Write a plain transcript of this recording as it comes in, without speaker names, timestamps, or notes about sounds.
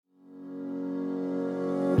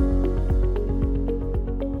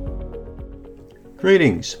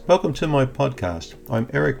Greetings, welcome to my podcast. I'm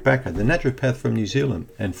Eric Backer, the naturopath from New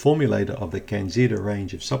Zealand and formulator of the Canzita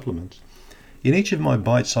range of supplements. In each of my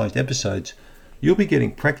bite-sized episodes, you'll be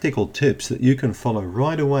getting practical tips that you can follow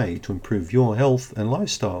right away to improve your health and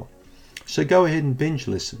lifestyle. So go ahead and binge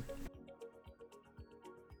listen.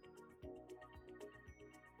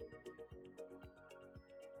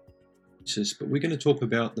 But we're going to talk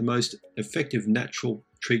about the most effective natural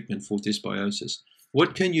treatment for dysbiosis.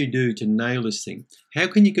 What can you do to nail this thing? How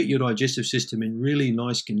can you get your digestive system in really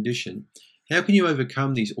nice condition? How can you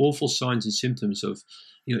overcome these awful signs and symptoms of,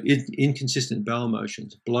 inconsistent bowel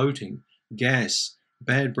motions, bloating, gas,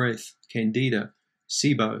 bad breath, candida,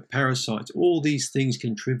 SIBO, parasites? All these things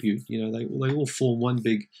contribute. They all form one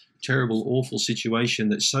big, terrible, awful situation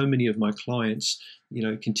that so many of my clients,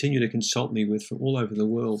 continue to consult me with from all over the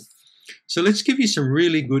world. So let's give you some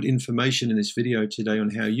really good information in this video today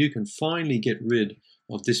on how you can finally get rid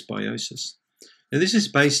of dysbiosis. Now, this is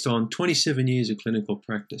based on 27 years of clinical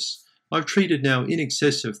practice. I've treated now in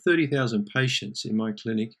excess of 30,000 patients in my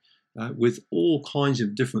clinic with all kinds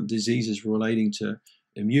of different diseases relating to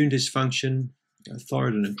immune dysfunction,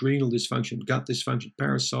 thyroid and adrenal dysfunction, gut dysfunction,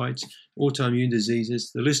 parasites, autoimmune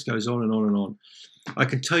diseases. The list goes on and on and on. I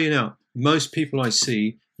can tell you now, most people I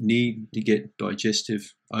see need to get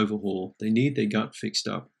digestive overhaul. They need their gut fixed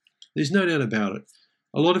up. There's no doubt about it.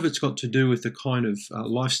 A lot of it's got to do with the kind of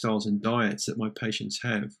lifestyles and diets that my patients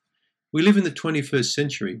have. We live in the 21st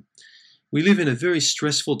century. We live in a very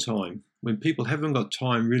stressful time when people haven't got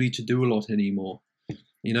time really to do a lot anymore.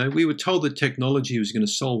 We were told that technology was going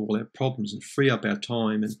to solve all our problems and free up our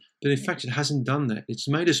time, but in fact it hasn't done that. It's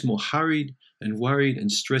made us more hurried and worried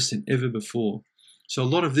and stressed than ever before. So a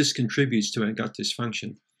lot of this contributes to our gut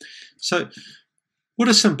dysfunction. So what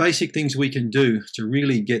are some basic things we can do to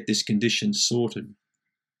really get this condition sorted?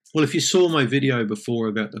 Well, if you saw my video before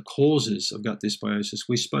about the causes of gut dysbiosis,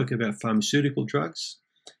 we spoke about pharmaceutical drugs,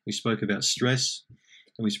 we spoke about stress,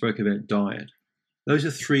 and we spoke about diet. Those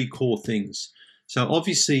are three core things. So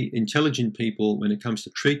obviously, intelligent people, when it comes to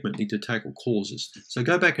treatment, need to tackle causes. So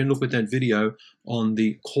go back and look at that video on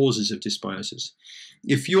the causes of dysbiosis.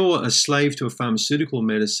 If you're a slave to a pharmaceutical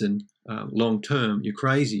medicine long term, you're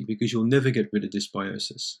crazy because you'll never get rid of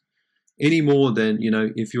dysbiosis. Any more than,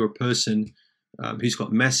 if you're a person who's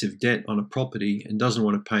got massive debt on a property and doesn't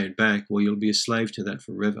want to pay it back, well, you'll be a slave to that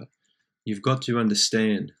forever. You've got to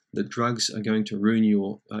understand that drugs are going to ruin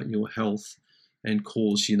your health and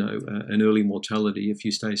cause, an early mortality if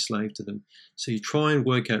you stay a slave to them. So you try and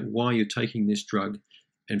work out why you're taking this drug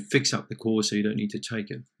and fix up the cause so you don't need to take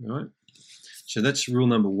it, all right? So that's rule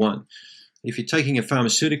number one. If you're taking a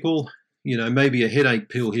pharmaceutical, maybe a headache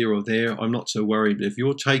pill here or there, I'm not so worried. But if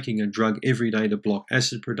you're taking a drug every day to block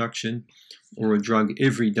acid production, or a drug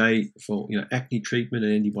every day for, acne treatment,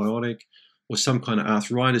 an antibiotic, or some kind of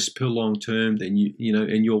arthritis pill long term, then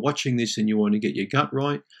and you're watching this and you want to get your gut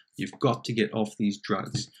right, you've got to get off these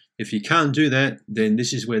drugs. If you can't do that, then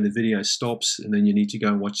this is where the video stops, and then you need to go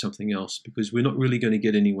and watch something else because we're not really going to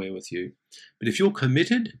get anywhere with you. But if you're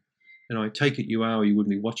committed, and I take it you are, or you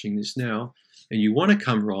wouldn't be watching this now, and you want to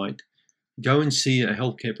come right, go and see a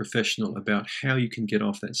healthcare professional about how you can get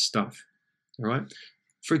off that stuff. All right.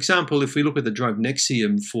 For example, if we look at the drug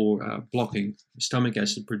Nexium for blocking stomach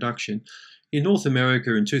acid production, in North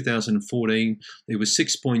America in 2014, there was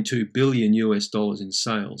 $6.2 billion in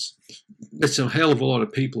sales. That's a hell of a lot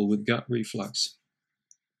of people with gut reflux.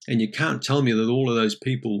 And you can't tell me that all of those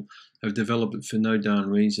people have developed it for no darn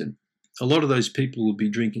reason. A lot of those people will be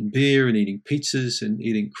drinking beer and eating pizzas and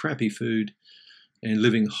eating crappy food and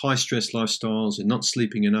living high-stress lifestyles and not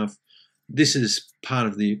sleeping enough. This is part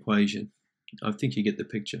of the equation. I think you get the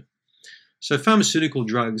picture. So pharmaceutical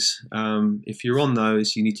drugs, if you're on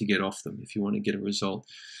those, you need to get off them if you want to get a result.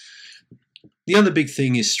 The other big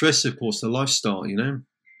thing is stress, of course, the lifestyle,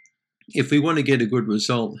 If we want to get a good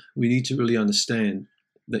result, we need to really understand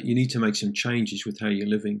that you need to make some changes with how you're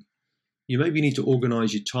living. You maybe need to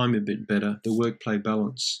organize your time a bit better, the work-play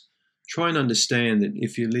balance. Try and understand that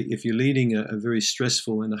if you're leading a very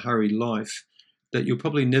stressful and a hurried life, that you'll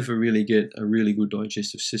probably never really get a really good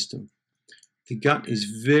digestive system. The gut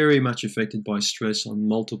is very much affected by stress on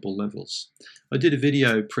multiple levels. I did a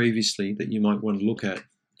video previously that you might want to look at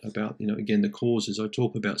about, again, the causes. I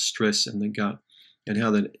talk about stress and the gut and how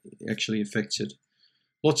that actually affects it.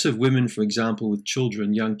 Lots of women, for example, with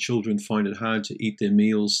children, young children, find it hard to eat their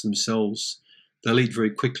meals themselves. They'll eat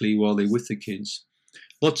very quickly while they're with the kids.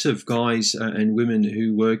 Lots of guys and women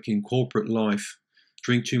who work in corporate life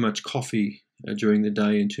drink too much coffee during the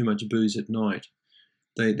day and too much booze at night.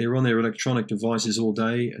 They're on their electronic devices all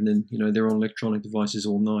day, and then they're on electronic devices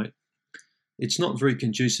all night. It's not very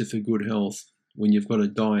conducive for good health. when you've got a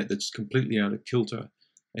diet that's completely out of kilter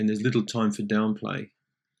and there's little time for downplay.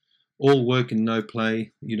 All work and no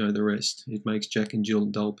play, you know the rest. It makes Jack and Jill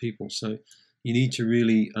dull people. So you need to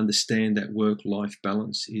really understand that work-life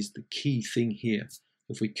balance is the key thing here.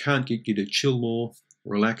 If we can't get you to chill more,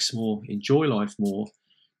 relax more, enjoy life more,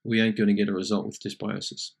 we ain't going to get a result with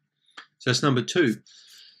dysbiosis. So that's number 2.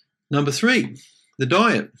 Number 3, the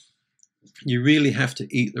diet. You really have to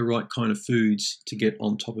eat the right kind of foods to get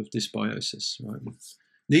on top of dysbiosis, right?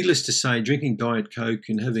 Needless to say, drinking Diet Coke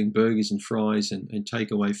and having burgers and fries and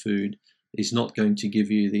takeaway food is not going to give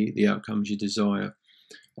you the outcomes you desire.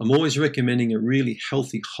 I'm always recommending a really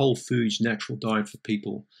healthy, whole foods, natural diet for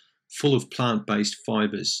people, full of plant-based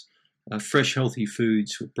fibers, fresh, healthy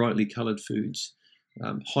foods with brightly colored foods,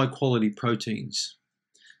 high-quality proteins.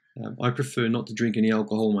 I prefer not to drink any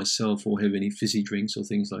alcohol myself or have any fizzy drinks or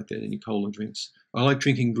things like that, any cola drinks. I like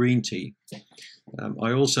drinking green tea.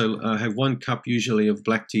 I also have 1 cup usually of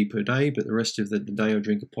black tea per day, but the rest of the day I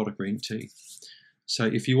drink a pot of green tea. So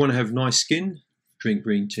if you want to have nice skin, drink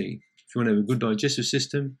green tea. If you want to have a good digestive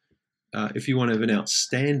system, if you want to have an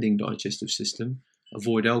outstanding digestive system,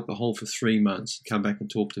 avoid alcohol for 3 months. Come back and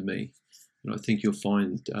talk to me. And I think you'll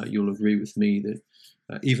find, you'll agree with me that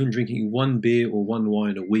even drinking 1 beer or 1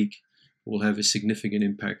 wine a week will have a significant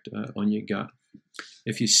impact on your gut.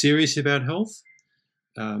 If you're serious about health,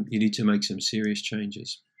 you need to make some serious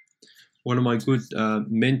changes. One of my good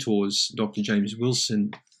mentors, Dr. James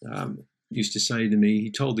Wilson, used to say to me,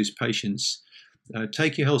 he told his patients,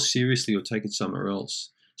 take your health seriously or take it somewhere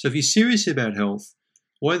else. So if you're serious about health,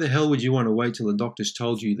 why the hell would you want to wait till the doctor's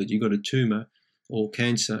told you that you've got a tumor or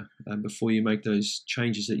cancer before you make those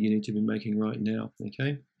changes that you need to be making right now,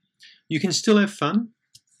 okay? You can still have fun,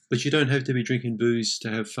 but you don't have to be drinking booze to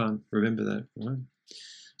have fun. Remember that, right?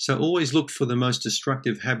 So always look for the most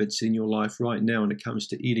destructive habits in your life right now when it comes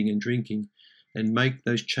to eating and drinking, and make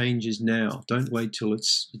those changes now. Don't wait till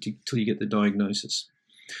you get the diagnosis.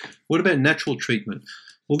 What about natural treatment?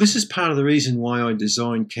 Well, this is part of the reason why I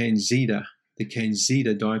designed CanZita, the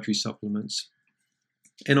CanZita dietary supplements.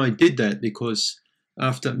 And I did that because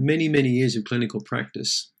after many, many years of clinical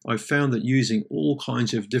practice, I found that using all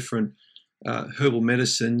kinds of different herbal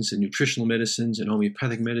medicines and nutritional medicines and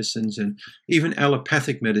homeopathic medicines and even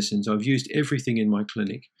allopathic medicines, I've used everything in my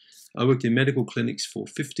clinic. I worked in medical clinics for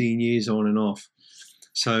 15 years on and off.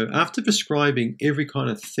 So after prescribing every kind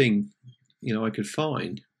of thing, I could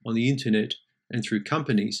find on the internet and through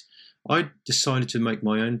companies, I decided to make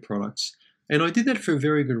my own products. And I did that for a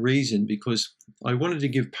very good reason, because I wanted to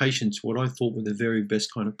give patients what I thought were the very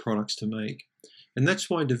best kind of products to make. And that's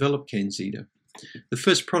why I developed CanZita. The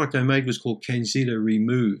first product I made was called CanZita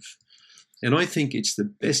Remove. And I think it's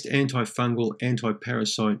the best antifungal,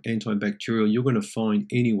 anti-parasite, antibacterial you're going to find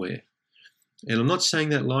anywhere. And I'm not saying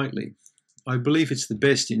that lightly. I believe it's the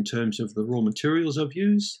best in terms of the raw materials I've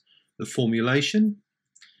used, the formulation,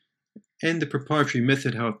 and the proprietary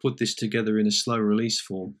method how I've put this together in a slow release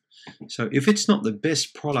form. So if it's not the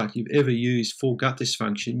best product you've ever used for gut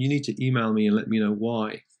dysfunction, you need to email me and let me know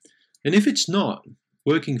why. And if it's not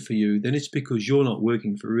working for you, then it's because you're not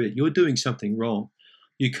working for it. You're doing something wrong.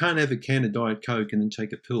 You can't have a can of Diet Coke and then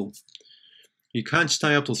take a pill. You can't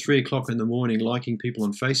stay up till 3 o'clock in the morning liking people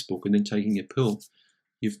on Facebook and then taking a pill.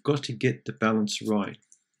 You've got to get the balance right.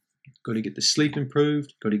 You've got to get the sleep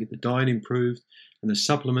improved, got to get the diet improved, and the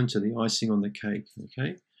supplements are the icing on the cake,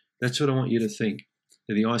 okay? That's what I want you to think.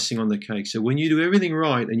 They're the icing on the cake. So when you do everything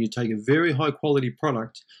right and you take a very high quality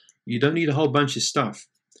product, you don't need a whole bunch of stuff,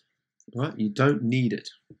 right? You don't need it.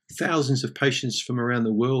 Thousands of patients from around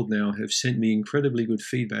the world now have sent me incredibly good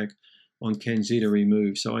feedback on CanZita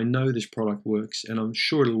Remove. So I know this product works, and I'm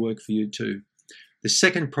sure it'll work for you too. The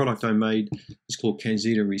second product I made is called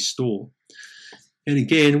CanZita Restore. And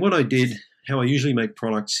again, what I did, how I usually make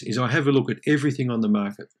products, is I have a look at everything on the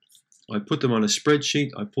market. I put them on a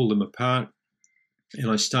spreadsheet, I pull them apart, and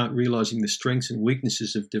I start realizing the strengths and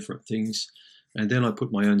weaknesses of different things, and then I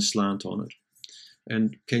put my own slant on it.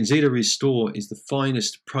 And CanZita Restore is the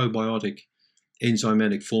finest probiotic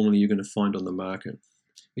enzymatic formula you're going to find on the market.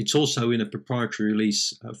 It's also in a proprietary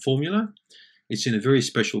release formula. It's in a very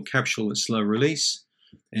special capsule at slow release,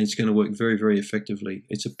 and it's going to work very, very effectively.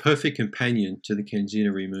 It's a perfect companion to the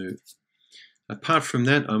CanZita Remove. Apart from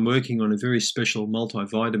that, I'm working on a very special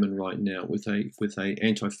multivitamin right now with a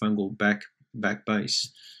antifungal back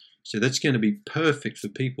base. So that's going to be perfect for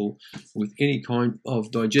people with any kind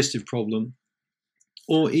of digestive problem,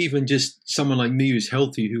 or even just someone like me who's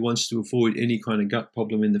healthy who wants to avoid any kind of gut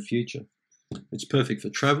problem in the future. It's perfect for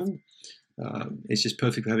travel. It's just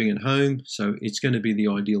perfect for having it at home. So it's going to be the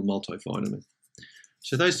ideal multivitamin.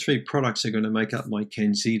 So those 3 products are going to make up my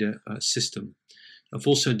Candida system. I've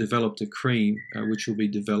also developed a cream which will be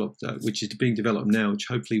developed, which is being developed now, which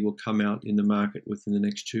hopefully will come out in the market within the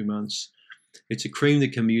next 2 months. It's a cream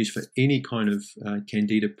that can be used for any kind of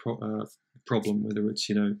Candida problem, whether it's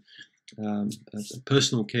a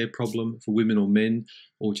personal care problem for women or men,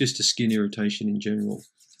 or just a skin irritation in general.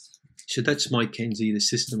 So that's my Candida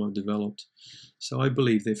system I've developed. So I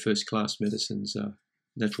believe they're first-class medicines,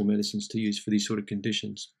 natural medicines to use for these sort of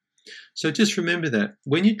conditions. So just remember that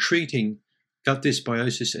when you're treating gut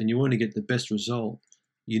dysbiosis and you want to get the best result,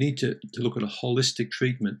 you need to look at a holistic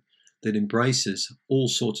treatment that embraces all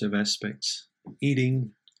sorts of aspects: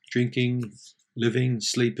 eating, drinking, living,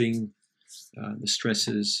 sleeping, the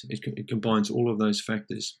stresses. It combines all of those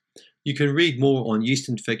factors. You can read more on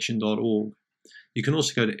yeastinfection.org. You can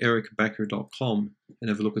also go to ericbacker.com and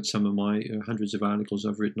have a look at some of my hundreds of articles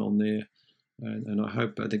I've written on there, and I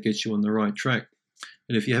hope that gets you on the right track.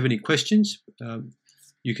 And if you have any questions,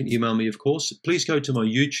 you can email me, of course. Please go to my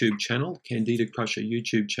YouTube channel, Candida Crusher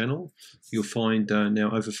YouTube channel. You'll find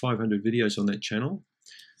now over 500 videos on that channel.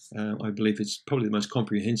 I believe it's probably the most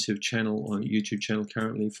comprehensive channel on YouTube channel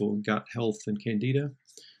currently for gut health and Candida.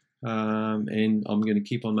 And I'm going to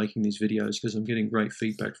keep on making these videos because I'm getting great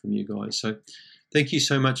feedback from you guys. So thank you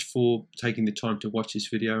so much for taking the time to watch this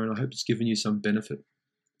video, and I hope it's given you some benefit.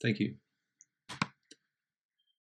 Thank you.